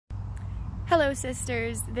Hello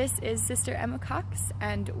sisters, this is Sister Emma Cox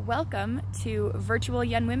and welcome to Virtual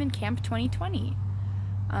Young Women Camp 2020.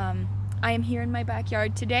 I am here in my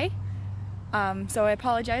backyard today, so I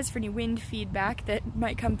apologize for any wind feedback that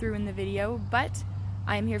might come through in the video, but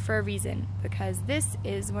I am here for a reason, because this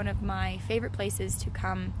is one of my favorite places to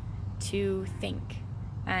come to think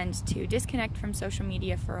and to disconnect from social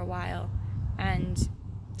media for a while and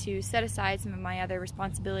to set aside some of my other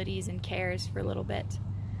responsibilities and cares for a little bit.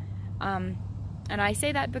 And I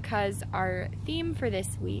say that because our theme for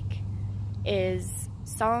this week is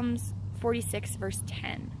Psalms 46 verse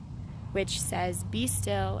 10, which says, "Be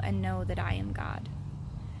still and know that I am God."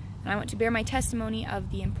 And I want to bear my testimony of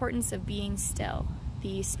the importance of being still.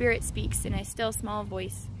 The Spirit speaks in a still small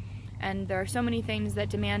voice, and there are so many things that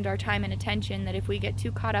demand our time and attention that if we get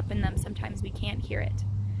too caught up in them, sometimes we can't hear it.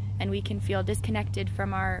 And we can feel disconnected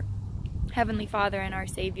from our Heavenly Father and our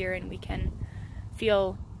Savior, and we can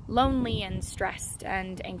feel lonely and stressed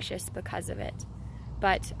and anxious because of it.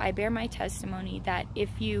 But I bear my testimony that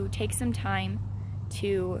if you take some time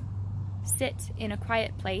to sit in a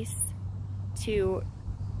quiet place, to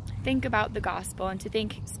think about the gospel and to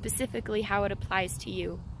think specifically how it applies to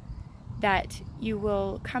you, that you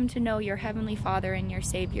will come to know your Heavenly Father and your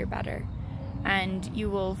Savior better, and you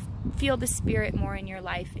will feel the Spirit more in your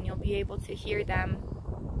life, and you'll be able to hear them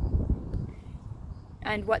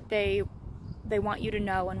and what they want you to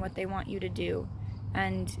know and what they want you to do,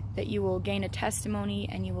 and that you will gain a testimony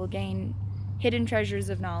and you will gain hidden treasures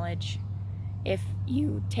of knowledge if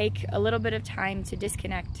you take a little bit of time to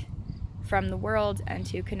disconnect from the world and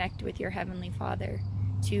to connect with your Heavenly Father,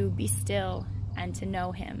 to be still and to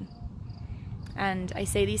know Him. And I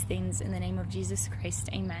say these things in the name of Jesus Christ,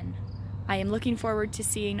 amen. I am looking forward to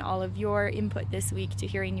seeing all of your input this week, to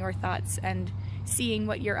hearing your thoughts and seeing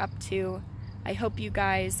what you're up to. I hope you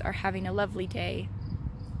guys are having a lovely day.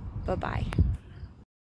 Bye-bye.